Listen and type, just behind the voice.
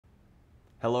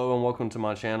Hello and welcome to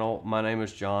my channel. My name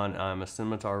is John. I'm a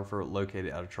cinematographer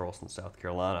located out of Charleston, South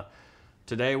Carolina.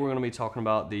 Today we're going to be talking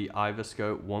about the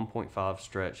Aivascope 1.5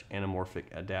 stretch anamorphic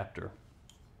adapter.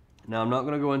 Now I'm not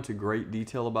going to go into great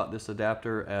detail about this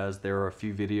adapter as there are a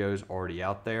few videos already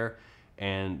out there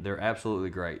and they're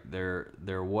absolutely great.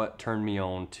 They're what turned me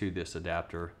on to this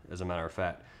adapter, as a matter of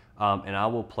fact. And I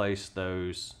will place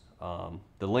those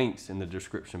the links in the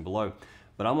description below.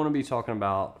 But I'm going to be talking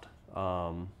about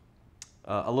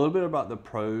a little bit about the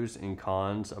pros and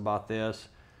cons about this.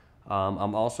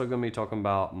 I'm also going to be talking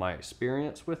about my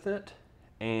experience with it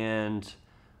and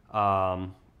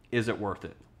is it worth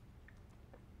it?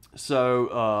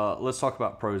 So let's talk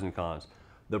about pros and cons.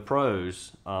 The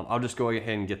pros, I'll just go ahead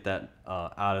and get that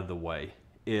out of the way,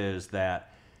 is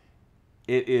that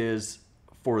it is,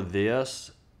 for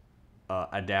this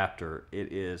adapter,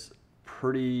 it is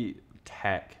pretty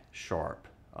tack sharp.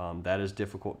 That is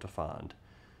difficult to find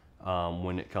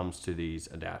when it comes to these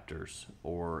adapters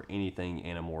or anything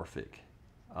anamorphic.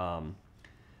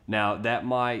 Now that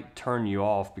might turn you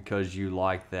off because you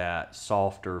like that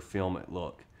softer filament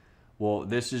look. Well,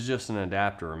 this is just an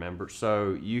adapter, remember?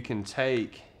 So you can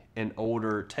take an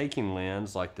older taking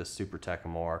lens like the Super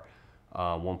Takumar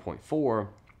 1.4,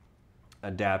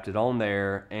 adapt it on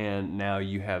there, and now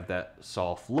you have that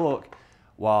soft look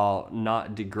while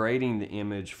not degrading the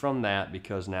image from that,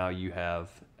 because now you have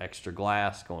extra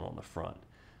glass going on the front.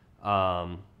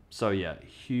 So yeah,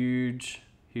 huge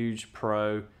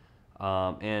pro,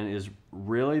 and is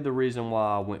really the reason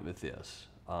why I went with this.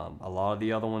 A lot of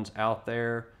the other ones out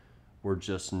there were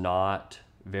just not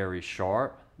very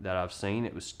sharp that I've seen.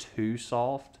 It was too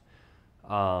soft.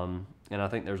 And I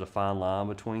think there's a fine line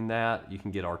between that. You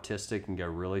can get artistic and go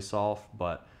really soft,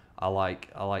 but I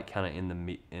like kind of in the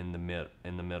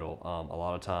middle. A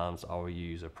lot of times I will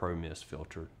use a Pro Mist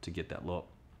filter to get that look.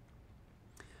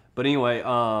 But anyway,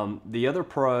 the other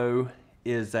pro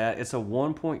is that it's a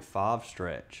 1.5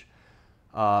 stretch.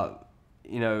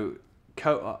 You know,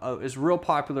 it's real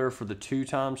popular for the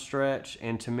 2x stretch,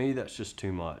 and to me that's just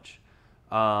too much.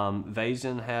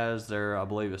 Vazen has their, I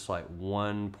believe it's like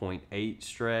 1.8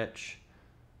 stretch,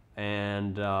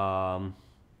 and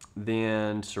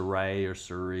then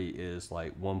Suri is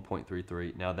like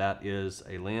 1.33. Now that is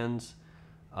a lens,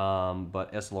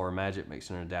 but SLR Magic makes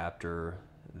an adapter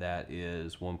that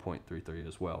is 1.33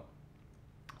 as well.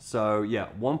 So yeah,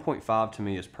 1.5 to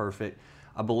me is perfect.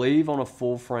 I believe on a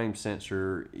full frame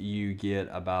sensor you get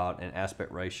about an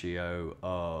aspect ratio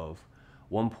of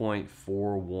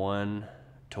 1.41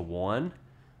 to 1,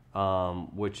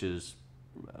 which is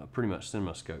pretty much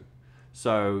CinemaScope.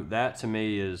 So that to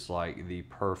me is like the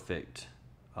perfect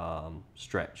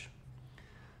stretch.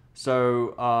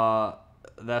 So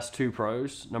that's two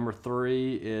pros. Number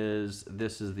three is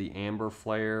this is the amber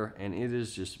flare, and it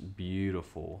is just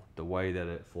beautiful the way that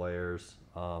it flares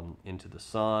into the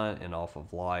sun and off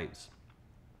of lights.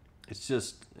 It's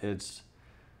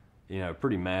you know,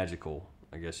 pretty magical,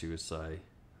 I guess you would say.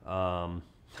 And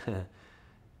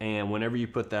whenever you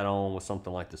put that on with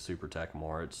something like the Super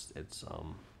Takumar, it's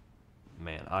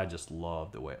man, I just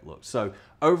love the way it looks. So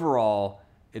overall,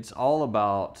 it's all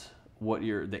about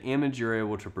the image you're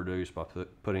able to produce by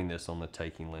putting this on the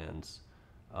taking lens.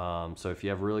 So if you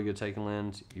have a really good taking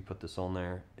lens, you put this on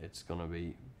there, it's going to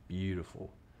be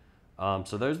beautiful.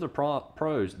 So those are the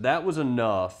pros. That was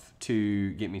enough to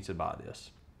get me to buy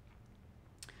this.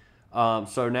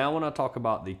 So now when I talk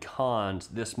about the cons,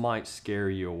 this might scare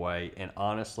you away. And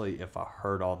honestly, if I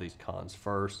heard all these cons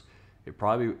first, it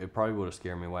probably would have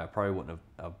scared me away. I probably wouldn't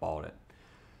have bought it.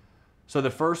 So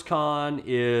the first con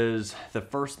is, the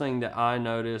first thing that I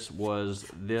noticed was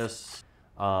this.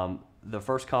 The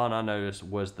first con I noticed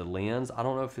was the lens. I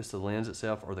don't know if it's the lens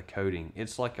itself or the coating.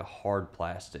 It's like a hard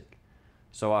plastic.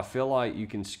 So I feel like you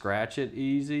can scratch it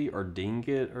easy or ding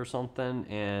it or something,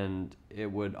 and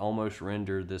it would almost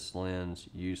render this lens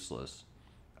useless.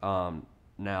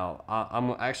 Now,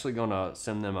 I'm actually going to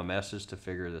send them a message to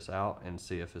figure this out and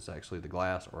see if it's actually the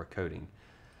glass or a coating.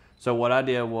 So what I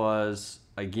did was,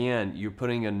 again, you're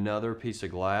putting another piece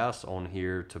of glass on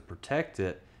here to protect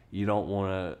it. You don't want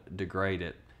to degrade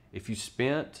it. If you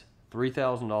spent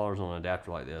 $3,000 on an adapter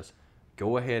like this,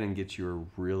 go ahead and get you a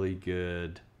really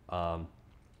good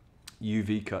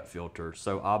UV cut filter.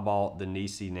 So I bought the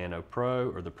Nisi Nano Pro,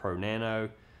 or the Pro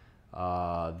Nano,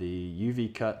 the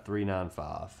UV cut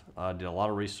 395. I did a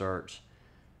lot of research.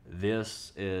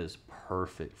 This is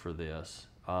perfect for this.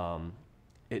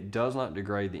 It does not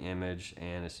degrade the image,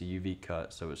 and it's a UV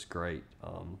cut, so it's great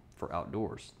for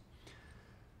outdoors.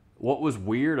 What was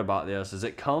weird about this is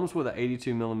it comes with an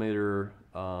 82 millimeter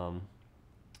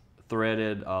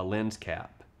threaded lens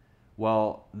cap,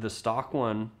 Well, the stock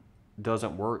one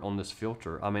doesn't work on this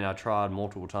filter. I mean, I tried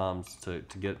multiple times to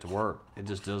get it to work. It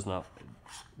just does not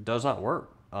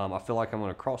work. I feel like I'm going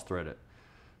to cross thread it.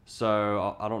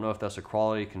 So I don't know if that's a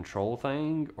quality control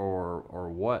thing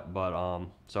or what, but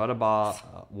so I had to buy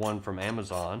one from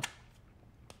Amazon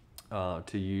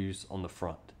to use on the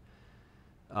front.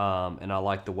 And I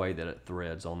like the way that it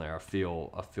threads on there. I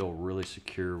feel really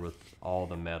secure with all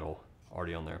the metal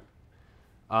already on there.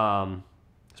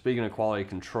 Speaking of quality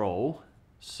control,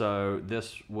 so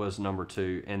this was number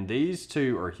 2, and these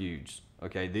two are huge.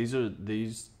 Okay, these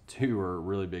two are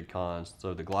really big cons.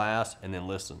 So the glass, and then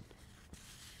listen.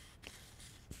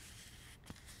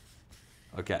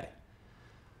 Okay,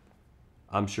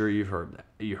 I'm sure you've heard that.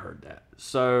 You heard that.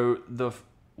 So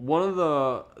one of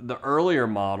the earlier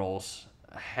models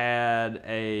had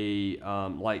a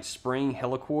like spring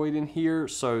helicoid in here.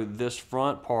 So this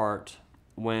front part,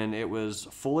 when it was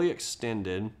fully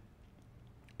extended,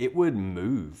 it would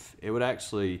move. It would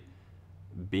actually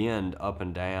bend up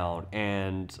and down.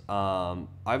 And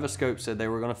Aivascope said they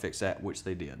were going to fix that, which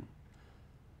they did.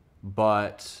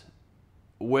 But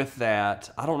with that,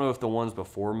 I don't know if the ones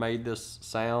before made this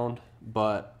sound,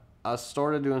 but I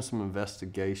started doing some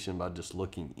investigation by just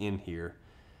looking in here,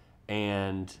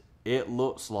 and it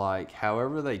looks like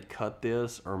however they cut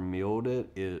this or milled it,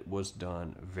 it was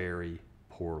done very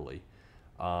poorly.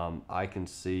 I can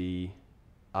see,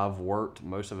 I've worked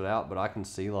most of it out, but I can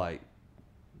see like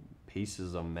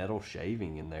pieces of metal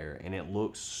shaving in there, and it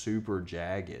looks super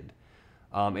jagged.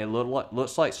 It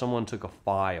looks like someone took a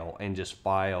file and just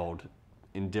filed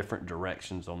in different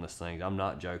directions on this thing. I'm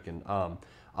not joking.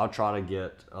 I'll try to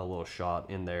get a little shot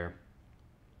in there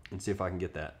and see if I can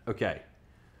get that. Okay.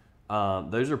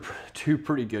 Those are two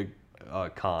pretty good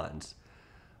cons.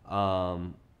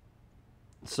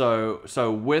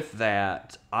 So with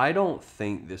that, I don't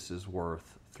think this is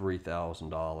worth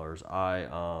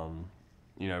 $3,000.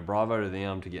 You know, bravo to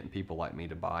them to getting people like me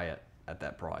to buy it at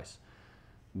that price.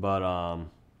 But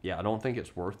yeah, I don't think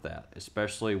it's worth that,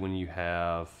 especially when you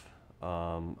have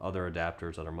other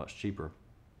adapters that are much cheaper.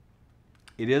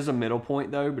 It is a middle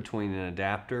point though between an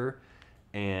adapter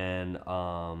and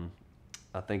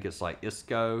I think it's like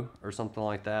ISCO or something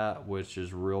like that, which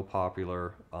is real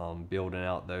popular building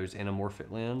out those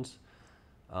anamorphic lens.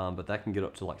 But that can get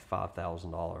up to like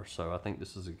 $5,000. So I think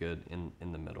this is a good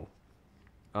in the middle.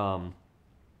 And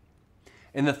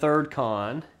the third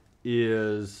con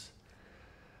is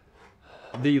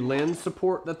the lens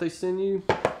support that they send you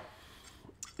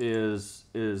is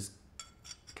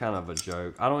kind of a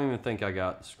joke. I don't even think I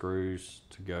got screws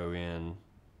to go in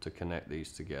to connect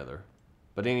these together.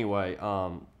 But anyway,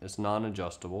 it's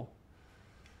non-adjustable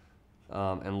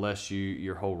unless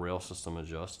your whole rail system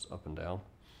adjusts up and down.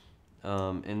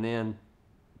 And then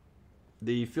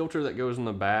the filter that goes in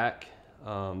the back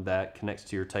that connects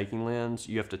to your taking lens,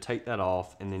 you have to take that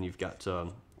off, and then you've got to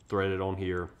thread it on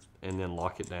here and then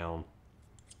lock it down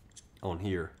on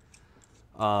here.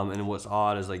 And what's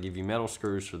odd is they give you metal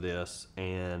screws for this,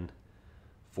 and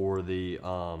for the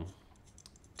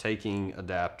taking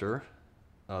adapter,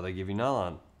 they give you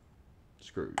nylon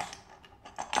screws,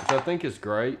 which I think is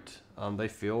great. They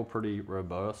feel pretty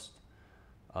robust.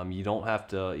 You don't have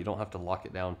to lock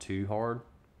it down too hard,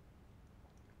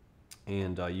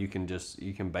 and you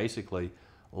can basically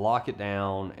lock it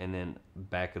down and then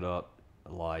back it up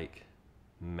like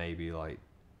maybe like,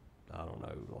 I don't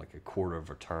know, like a quarter of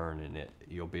a turn, and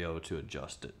you'll be able to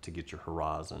adjust it to get your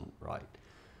horizon right.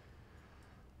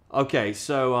 Okay,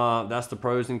 so that's the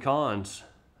pros and cons.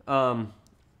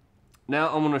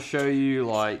 Now I'm going to show you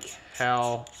like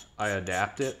how I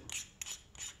adapt it,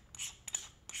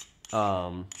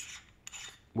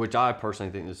 which I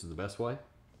personally think this is the best way.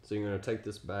 So you're going to take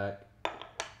this back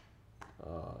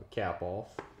cap off.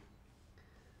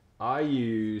 I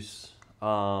use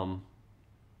on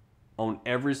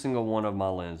every single one of my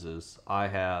lenses, I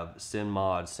have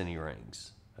SynMod Cine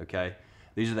rings. Okay,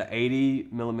 these are the 80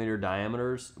 millimeter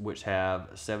diameters, which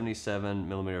have 77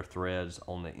 millimeter threads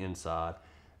on the inside.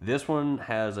 This one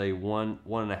has a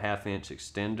 1.5 inch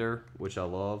extender, which I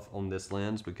love on this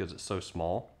lens because it's so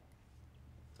small.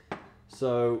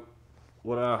 So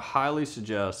what I highly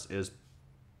suggest is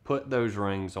put those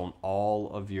rings on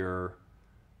all of your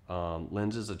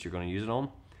lenses that you're going to use it on,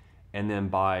 and then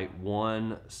buy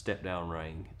one step down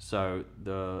ring. So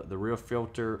the real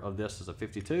filter of this is a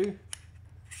 52.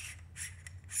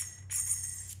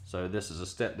 So this is a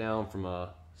step down from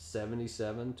a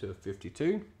 77 to a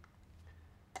 52.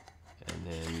 And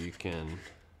then you can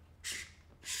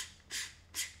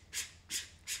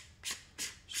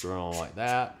screw it on like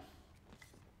that.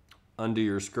 undo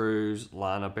your screws,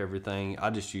 line up everything. I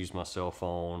just use my cell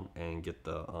phone and get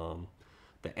the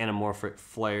anamorphic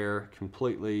flare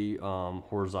completely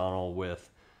horizontal with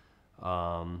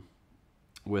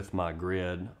my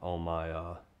grid on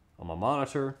my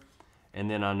monitor, and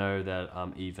then I know that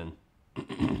I'm even.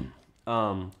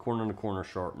 Corner to corner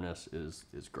sharpness is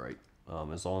great,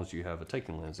 as long as you have a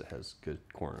taking lens that has good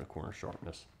corner to corner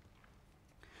sharpness.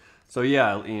 So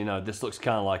yeah, you know, this looks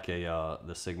kind of like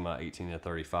the Sigma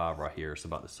 18-35 right here. It's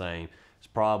about the same. It's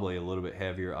probably a little bit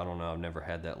heavier. I don't know. I've never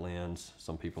had that lens.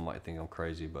 Some people might think I'm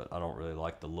crazy, but I don't really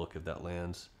like the look of that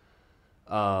lens.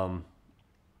 But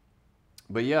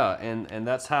yeah, and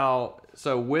that's how.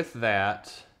 So with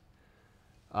that,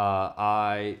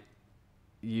 I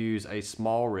use a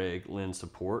small rig lens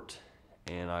support,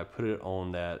 and I put it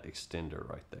on that extender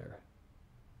right there.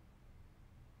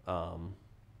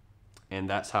 And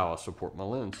that's how I support my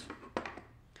lens.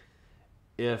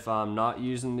 If I'm not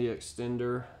using the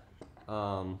extender,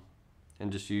 and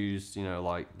just use, you know,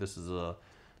 like this is a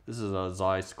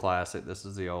Zeiss Classic. This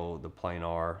is the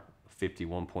planar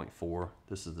 51.4.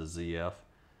 This is the ZF.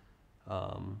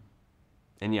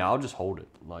 And yeah, I'll just hold it.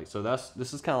 Like, so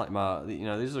this is kind of like my, you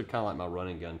know, these are kind of like my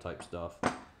running gun type stuff.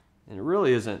 And it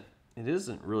really isn't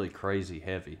really crazy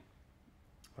heavy.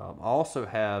 I also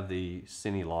have the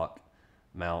Cine Lock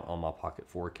mount on my Pocket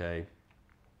 4K,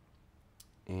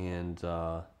 and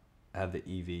I have the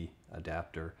EV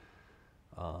adapter,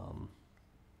 and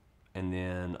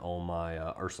then on my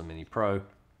Ursa Mini Pro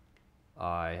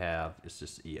it's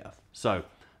just EF, so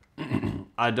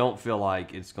I don't feel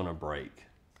like it's gonna break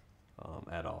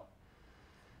at all.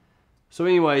 So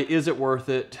anyway, is it worth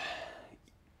it?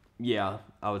 Yeah,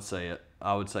 I would say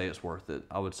it's worth it.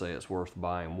 I would say it's worth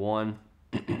buying one.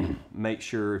 Make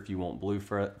sure if you want blue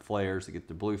flares, to get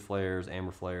the blue flares,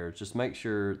 amber flares. Just make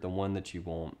sure the one that you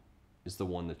want is the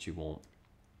one that you want.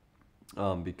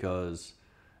 Because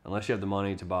unless you have the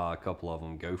money to buy a couple of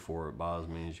them, go for it. Buy as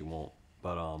many as you want.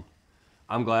 But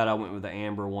I'm glad I went with the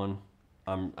amber one.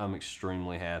 I'm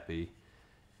extremely happy,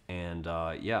 and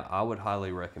yeah, I would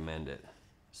highly recommend it.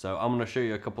 So I'm going to show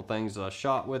you a couple things that I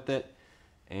shot with it,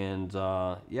 and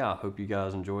yeah, I hope you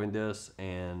guys enjoyed this,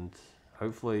 and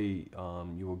hopefully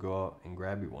you will go out and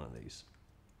grab you one of these.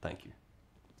 Thank you.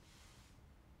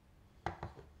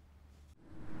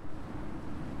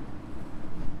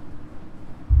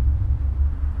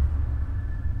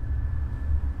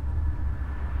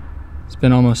 It's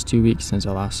been almost 2 weeks since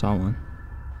I last saw one.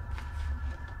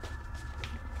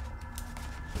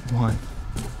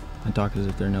 I talk as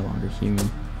if they're no longer human.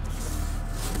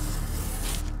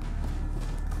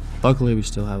 Luckily, we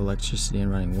still have electricity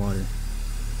and running water.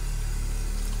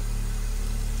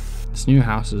 This new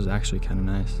house is actually kind of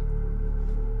nice.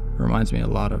 It reminds me a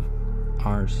lot of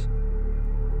ours.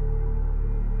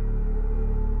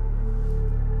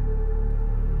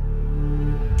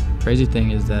 Crazy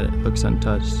thing is that it looks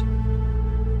untouched,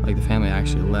 like the family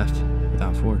actually left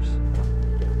without force.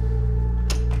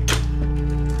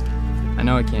 I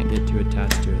know I can't get too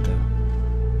attached to it though.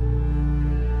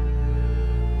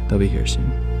 They'll be here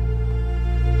soon.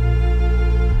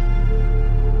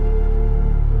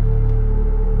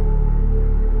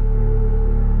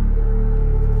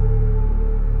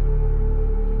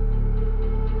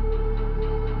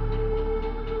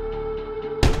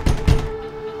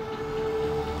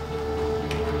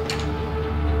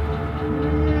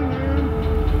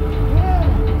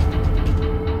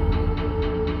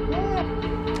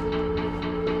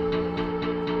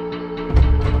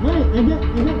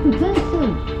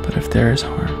 But if there is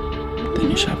harm, then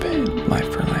you shall pay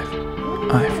life for life,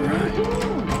 eye for eye.